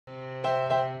Hey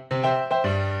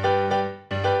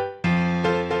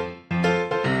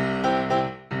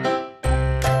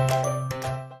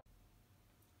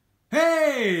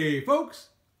folks,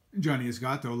 Johnny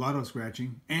Esgato Lotto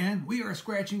Scratching, and we are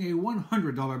scratching a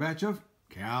 $100 batch of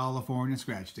California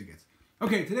scratch tickets.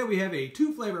 Okay, today we have a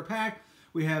 2-flavor pack.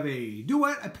 We have a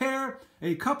duet, a pair,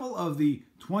 a couple of the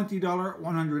 $20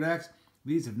 100X.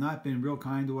 These have not been real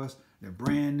kind to us. They're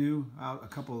brand new, out a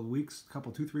couple of weeks,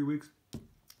 2-3 weeks.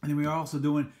 And then we are also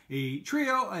doing a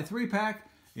trio, a 3-pack,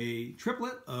 a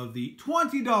triplet of the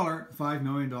 $20 $5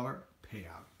 million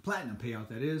payout. Platinum payout,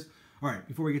 that is. All right,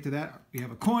 before we get to that, we have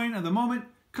a coin of the moment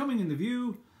coming into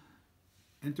view.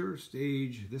 Enter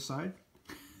stage this side.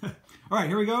 All right,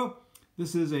 here we go.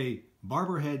 This is a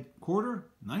Barber Head quarter,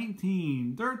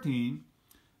 1913.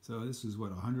 So this is what,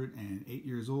 108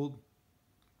 years old.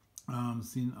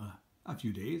 Seen a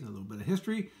few days, a little bit of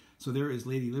history. So there is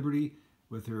Lady Liberty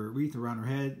with her wreath around her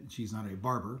head. She's not a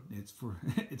barber.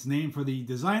 It's named for the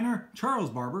designer Charles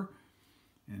Barber.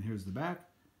 And here's the back.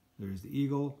 There's the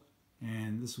eagle.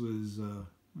 And this was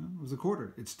it was a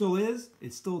quarter. It still is.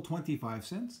 It's still 25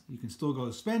 cents. You can still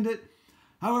go spend it.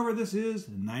 However, this is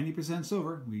 90%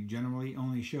 silver. We generally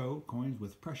only show coins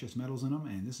with precious metals in them,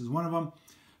 and this is one of them.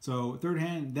 So third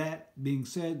hand, that being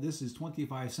said, this is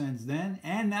 25 cents then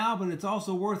and now, but it's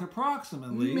also worth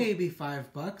approximately maybe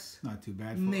 $5. Not too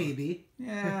bad. Maybe.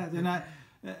 Yeah, they're not.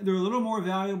 They're a little more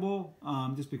valuable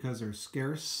just because they're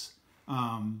scarce.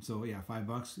 So yeah,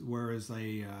 $5. Whereas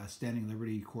a Standing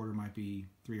Liberty quarter might be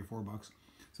 $3 or $4.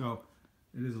 So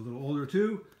it is a little older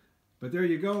too. But there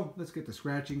you go. Let's get to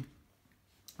scratching.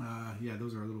 Yeah,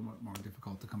 those are a little more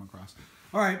difficult to come across.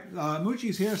 All right,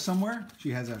 Moochie's here somewhere.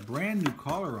 She has a brand new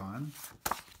collar on.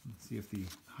 Let's see if the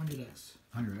 100X.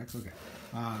 100X, okay.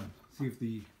 See if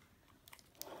the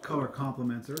color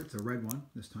complements her. It's a red one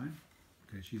this time.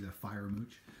 Okay, she's a fire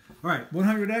mooch. All right,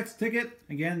 100X ticket.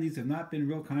 Again, these have not been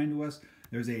real kind to us.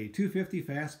 There's a 250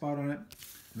 fast spot on it.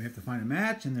 We have to find a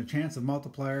match, and the chance of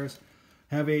multipliers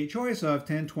have a choice of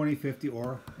 10, 20, 50,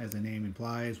 or, as the name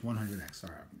implies, 100X. All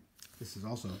right. This is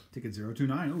also ticket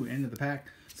 029. Ooh, end of the pack.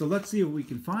 So let's see if we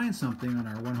can find something on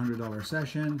our $100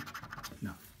 session.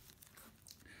 No.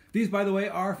 These, by the way,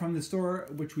 are from the store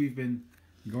which we've been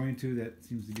going to that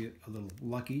seems to be a little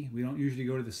lucky. We don't usually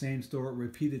go to the same store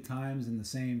repeated times in the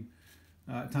same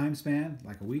time span,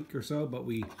 like a week or so, but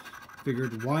we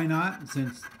figured why not,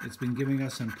 since it's been giving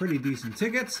us some pretty decent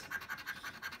tickets.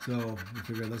 So we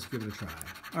figured let's give it a try.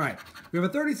 All right, we have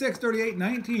a 36, 38,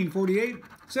 19, 48,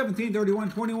 17,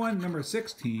 31, 21, number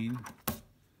 16.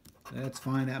 Let's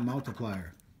find that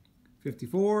multiplier.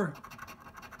 54,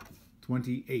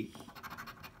 28.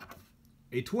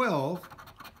 A 12,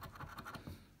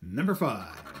 number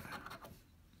 5.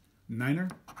 Niner,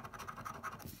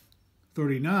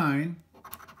 39,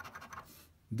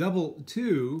 double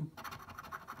 2,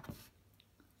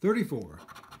 34.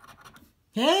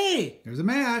 Hey! There's a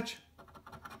match.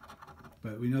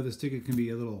 But we know this ticket can be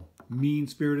a little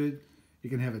mean-spirited. You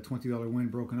can have a $20 win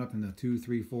broken up into 2,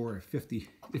 3, 4, or 50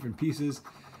 different pieces.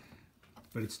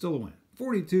 But it's still a win.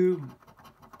 42,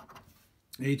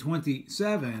 a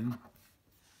 27,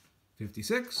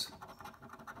 56,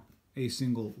 a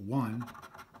single 1,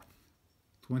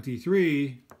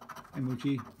 23, and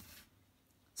Moochie.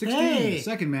 16, hey!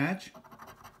 Second match.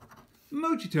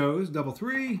 Moochie Toes, double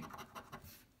 3,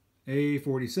 a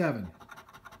 47.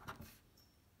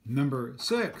 Number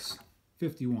 6,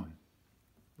 51.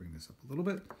 Bring this up a little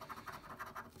bit.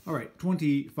 All right,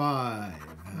 25.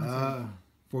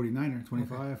 49er,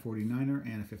 25, okay. 49er,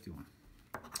 and a 51.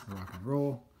 Rock and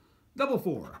roll. Double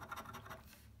 4.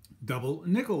 Double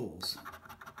nickels.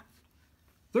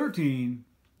 13.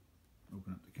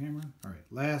 Open up the camera. All right,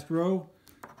 last row.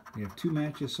 We have 2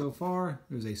 matches so far.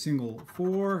 There's a single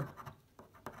 4.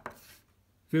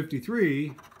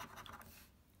 53.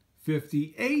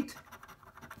 58.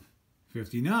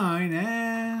 59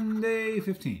 and a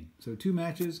 15. So 2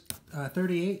 matches.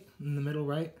 38 in the middle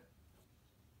right.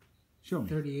 Show me.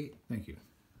 38. Thank you.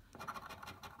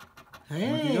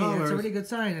 Hey, that's a pretty good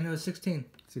sign. And it was 16.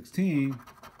 16.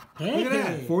 Hey. Look at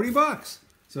that. $40.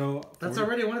 So that's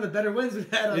already one of the better wins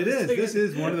we've had on this ticket. This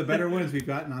is one of the better wins we've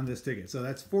gotten on this ticket. So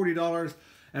that's $40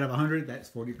 out of 100. That's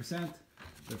 40%.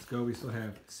 Let's go. We still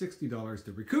have $60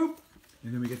 to recoup.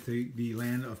 And then we get to the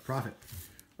land of profit.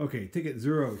 Okay, ticket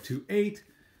 028.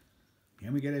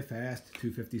 Can we get a fast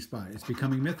 250 spot? It's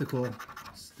becoming mythical.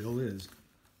 Still is.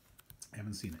 I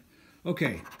haven't seen it.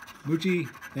 Okay, Moochie,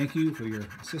 thank you for your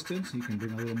assistance. You can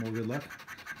bring a little more good luck.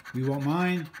 We won't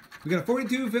mind. We got a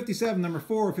 42, 57, number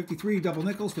 4, 53, double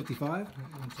nickels, 55.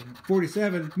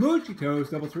 47, Moochie Toes,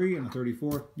 double 3, and a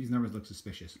 34. These numbers look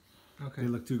suspicious. Okay. They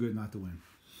look too good not to win.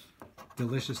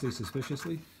 Deliciously,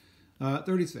 suspiciously.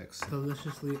 36.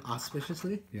 Deliciously,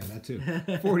 auspiciously. Yeah, that too.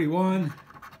 41.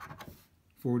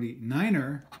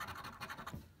 49er.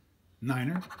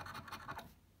 Niner.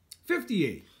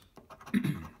 58.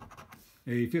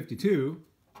 A 52.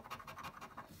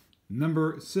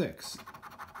 Number 6.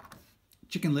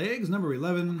 Chicken legs, number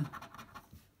 11.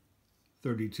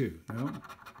 32.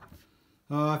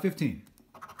 No. 15.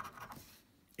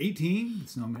 18.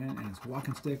 Snowman and his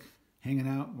walking stick hanging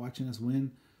out, watching us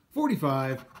win.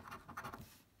 45.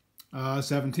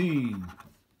 17.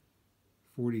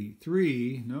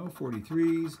 43. No,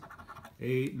 43s.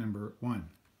 8, number 1.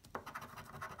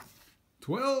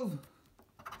 12.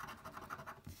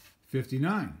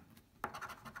 59.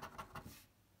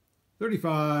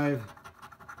 35.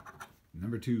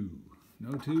 Number 2. No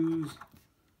 2s.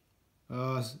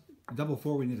 Double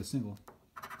 4, we need a single.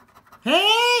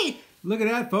 Hey! Look at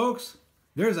that, folks.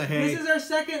 There's a hay. This is our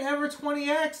second ever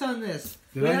 20X on this.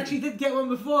 Did we I- actually did get one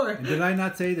before. And did I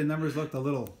not say the numbers looked a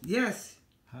little... Yes.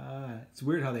 it's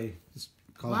weird how they just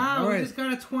call it. Wow, All we right. just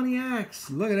got a 20X.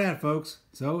 Look at that, folks.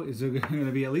 So is there going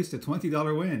to be at least a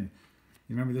 $20 win?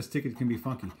 You remember, this ticket can be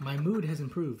funky. My mood has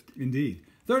improved. Indeed.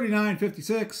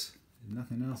 39.56.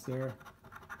 Nothing else there.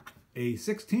 A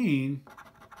 16. I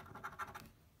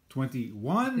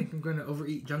 21. think I'm going to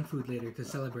overeat junk food later to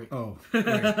celebrate. Oh,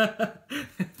 right.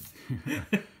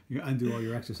 You undo all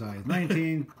your exercise.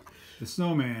 19. The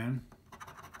Snowman.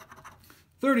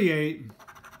 38.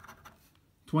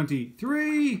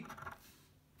 23.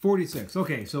 46.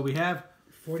 Okay, so we have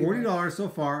 $40 so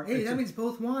far. Hey, that means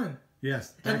both won.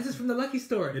 Yes. And this is from the Lucky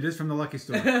Store. It is from the Lucky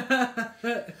Store.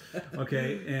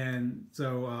 Okay, and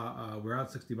so we're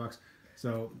out $60.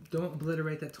 So Don't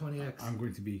obliterate that 20X. I'm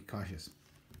going to be cautious.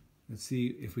 Let's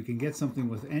see if we can get something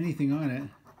with anything on it.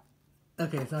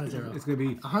 Okay, it's not a zero. It's going to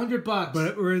be... $100.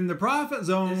 But we're in the profit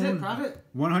zone. Is it profit?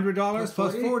 $100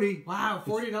 plus 40. Wow,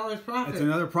 $40 profit. It's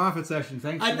another profit session.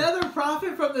 Thanks. Another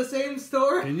profit from the same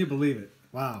store? Can you believe it?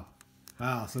 Wow.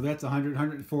 Wow. So that's 100,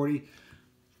 140.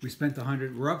 We spent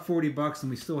 100. We're up $40 and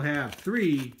we still have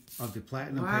 3 of the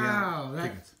platinum Wow, payout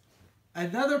tickets.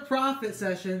 Another profit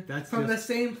session That's from just-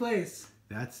 the same place.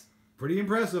 That's pretty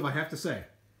impressive, I have to say.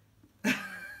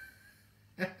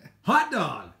 Hot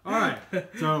dog. All right.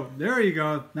 So there you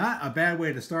go. Not a bad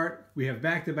way to start. We have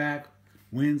back-to-back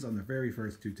wins on the very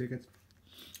first 2 tickets.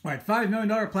 All right, $5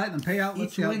 million platinum payout.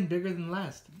 Let's Each see how- win bigger than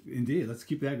last. Indeed. Let's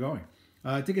keep that going.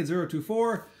 Ticket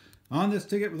 024. On this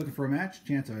ticket, we're looking for a match.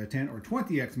 Chance of a 10 or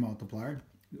 20x multiplier.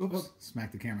 Oops.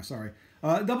 Smack the camera. Sorry.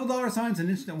 Double dollar sign's an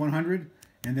instant 100.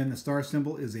 And then the star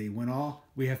symbol is a win all.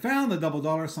 We have found the double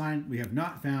dollar sign. We have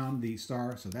not found the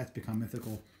star, so that's become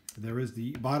mythical. There is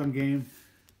the bottom game.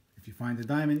 If you find the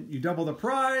diamond, you double the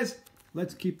prize.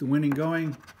 Let's keep the winning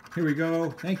going. Here we go.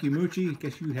 Thank you, Moochie.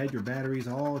 Guess you had your batteries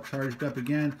all charged up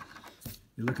again.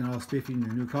 You're looking all spiffy in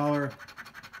your new collar.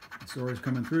 The store is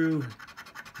coming through.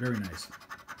 Very nice.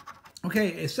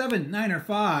 Okay, a 7, 9, or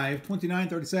 5, 29,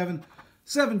 37,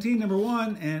 17, number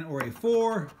 1, and or a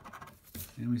 4.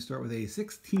 And we start with a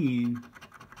 16,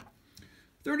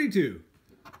 32.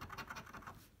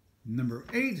 Number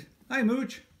 8. Hi,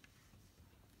 Mooch.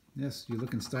 Yes, you're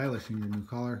looking stylish in your new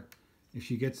collar. If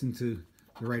she gets into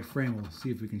the right frame, we'll see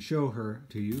if we can show her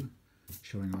to you.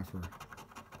 Showing off her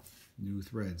new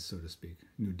threads, so to speak.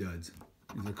 New duds.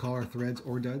 Either collar threads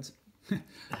or duds.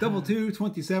 Double 2,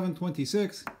 27,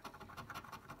 26,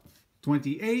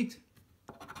 28,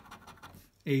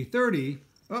 a 30.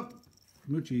 Oh,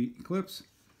 Moochie Eclipse.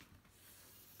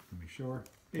 Let me show her.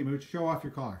 Hey, Mooch, show off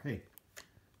your collar. Hey,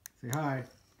 say hi.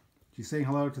 She's saying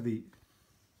hello to the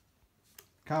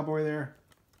cowboy there.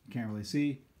 You can't really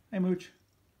see. Hey, Mooch.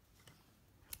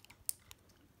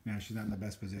 Now she's not in the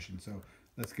best position, so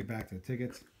let's get back to the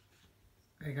tickets.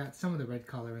 I got some of the red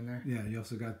color in there. Yeah, you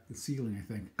also got the ceiling,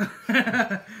 I think.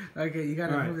 Okay, you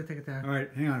gotta All right. move the ticket down. All right,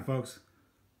 hang on, folks.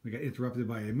 We got interrupted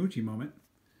by a Moochie moment.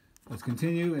 Let's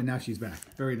continue, and now she's back.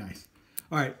 Very nice.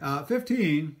 All right,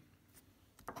 15.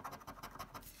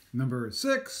 Number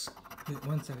 6. Wait,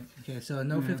 1 second. Okay, so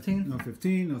no 15? No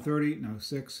 15, no 30, no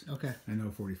 6, Okay. and no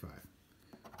 45.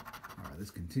 All right,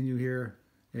 let's continue here.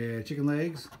 Chicken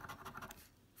legs.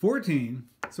 14.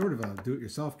 Sort of a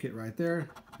do-it-yourself kit right there.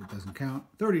 It doesn't count.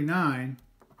 39.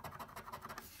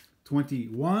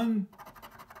 21.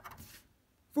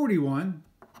 41.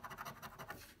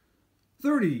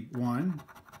 31.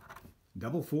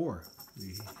 Double 4.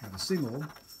 We have a single.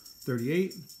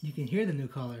 38. You can hear the new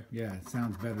color. Yeah, it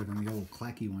sounds better than the old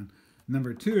clacky one.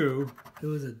 Number 2. It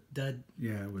was a dud.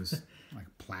 Yeah, it was like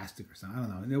plastic or something. I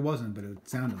don't know. It wasn't, but it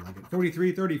sounded like it.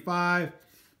 43, 35.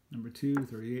 Number 2,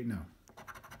 38. No.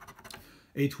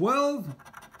 A 12,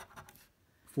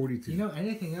 42. You know,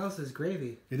 anything else is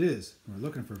gravy. It is. We're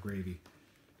looking for gravy.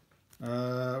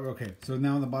 Okay, so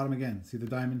now on the bottom again. See the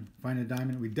diamond? Find a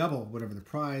diamond. We double whatever the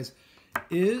prize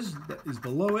is that is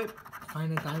below it.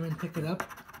 Find a diamond, pick it up.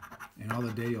 And all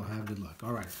the day you'll have good luck.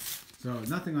 All right. So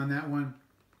nothing on that one.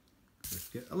 Let's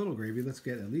get a little gravy. Let's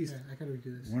get at least I gotta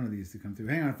redo this. one of these to come through.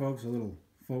 Hang on, folks. A little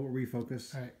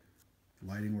refocus. All right.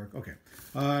 Lighting work. Okay.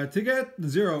 To get the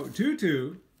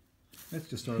 022, let's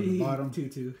just start at the bottom.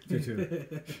 2-2.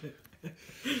 2-2.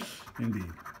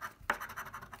 Indeed.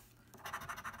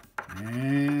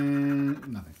 And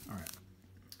nothing. All right.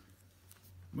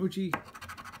 Moochie,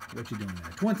 what you doing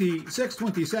there? 26,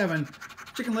 27,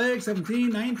 chicken leg, 17,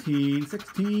 19,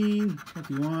 16,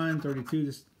 21, 32.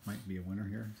 This might be a winner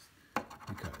here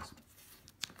because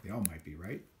they all might be,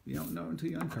 right? You don't know until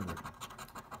you uncover it.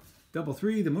 Double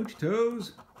 3, the Moochie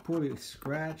Toes, poorly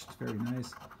scratched, very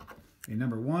nice. A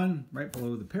number 1 right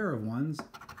below the pair of ones.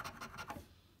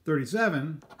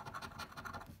 37,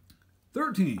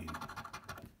 13,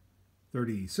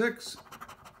 36,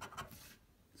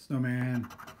 Snowman,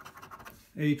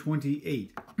 a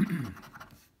 28,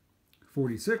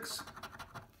 46,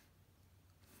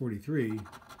 43,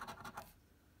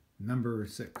 number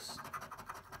 6,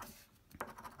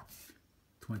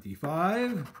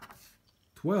 25,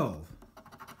 12,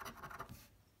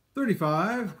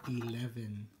 35,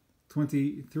 11.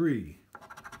 23,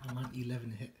 I want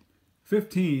 11 to hit.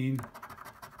 15,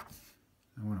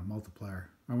 I want a multiplier.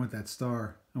 I want that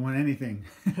star. I want anything.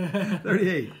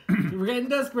 38. We're getting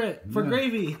desperate for Yeah.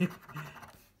 gravy.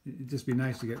 It'd just be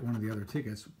nice to get one of the other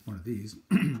tickets, one of these,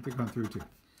 to come through too.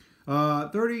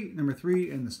 30, number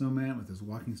 3, and the snowman with his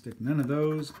walking stick. None of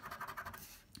those.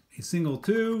 A single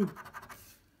 2,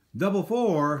 double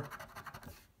 4,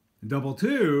 double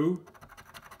 2,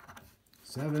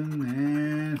 7,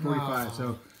 and 45. Oh.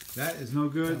 So that is no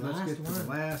good. The Let's get to last the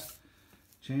one. last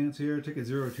chance here. Ticket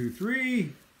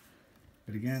 023.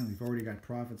 But again, we've already got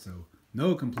profit, so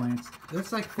no complaints.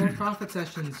 That's like 4 profit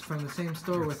sessions from the same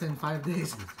store within 5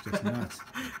 days. It's just nuts.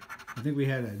 I think we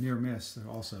had a near miss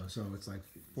also, so it's like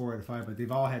 4 out of 5, but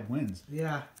they've all had wins.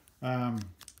 Yeah.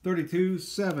 32,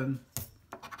 7,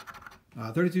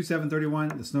 32, 7, 31,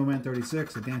 the snowman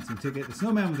 36, a dancing ticket, the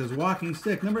snowman with his walking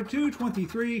stick, number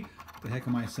 223. The heck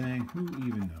am I saying? Who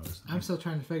even knows? I'm still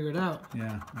trying to figure it out.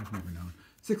 Yeah, I've never known.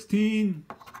 16,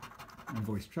 my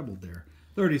voice trebled there.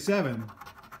 37,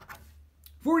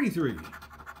 43,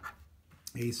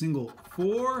 a single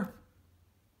 4,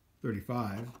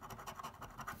 35,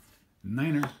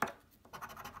 niner,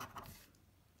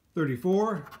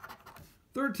 34,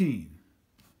 13,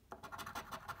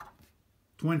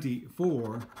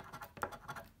 24,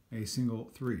 a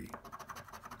single 3,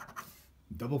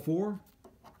 double 4,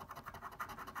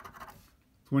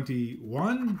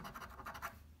 21,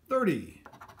 30,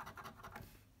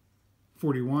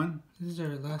 41. This is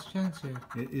our last chance here.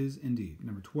 It is indeed.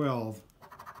 Number 12,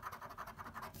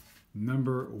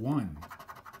 number 1,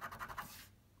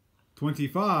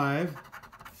 25,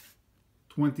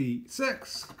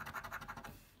 26,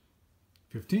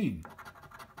 15,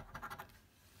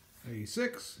 a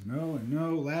 6, no and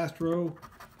no, last row,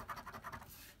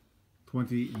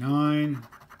 29,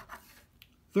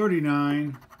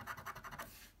 39,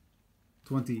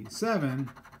 27,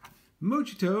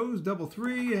 Moochie Toes, double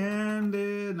 3, and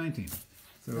 19.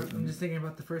 So I'm just thinking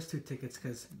about the first 2 tickets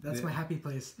because that's my happy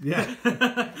place. yeah. All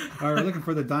right, we're looking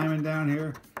for the diamond down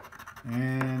here,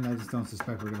 and I just don't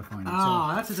suspect we're gonna find it.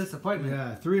 Oh, that's a disappointment.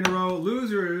 Yeah, 3 in a row,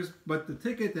 losers. But the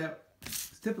ticket that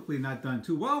is typically not done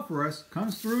too well for us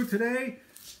comes through today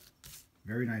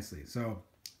very nicely. So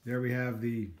there we have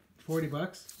the $40.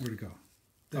 where'd it go?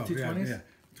 The 220s? Yeah,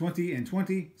 20 and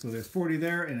 20. So there's 40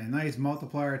 there, and a nice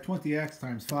multiplier, 20x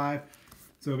times 5.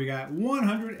 So we got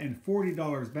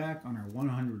 $140 back on our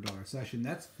 $100 session.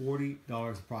 That's $40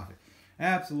 of profit.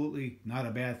 Absolutely not a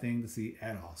bad thing to see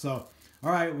at all. So,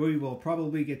 all right, we will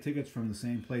probably get tickets from the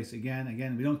same place again.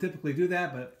 Again, we don't typically do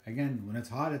that, but again, when it's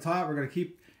hot, it's hot. We're going to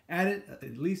keep at it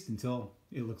at least until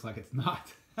it looks like it's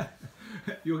not.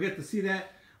 You'll get to see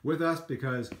that with us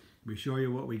because we show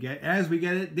you what we get as we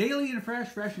get it daily and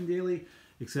fresh and daily,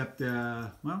 except,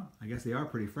 well, I guess they are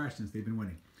pretty fresh since they've been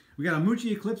winning. We got a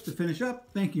Moochie Eclipse to finish up.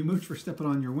 Thank you, Mooch, for stepping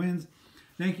on your wins.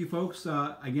 Thank you, folks,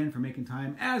 again, for making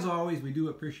time. As always, we do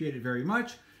appreciate it very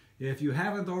much. If you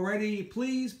haven't already,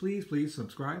 please, please, please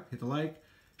subscribe, hit the like,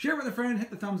 share with a friend, hit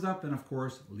the thumbs up, and, of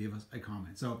course, leave us a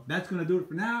comment. So that's going to do it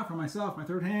for now. For myself, my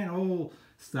third hand, old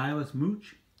stylish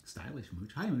Mooch.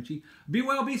 Hi, Moochie. Be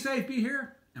well, be safe, be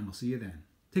here, and we'll see you then.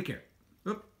 Take care.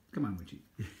 Oop, come on, Moochie.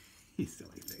 You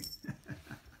silly thing.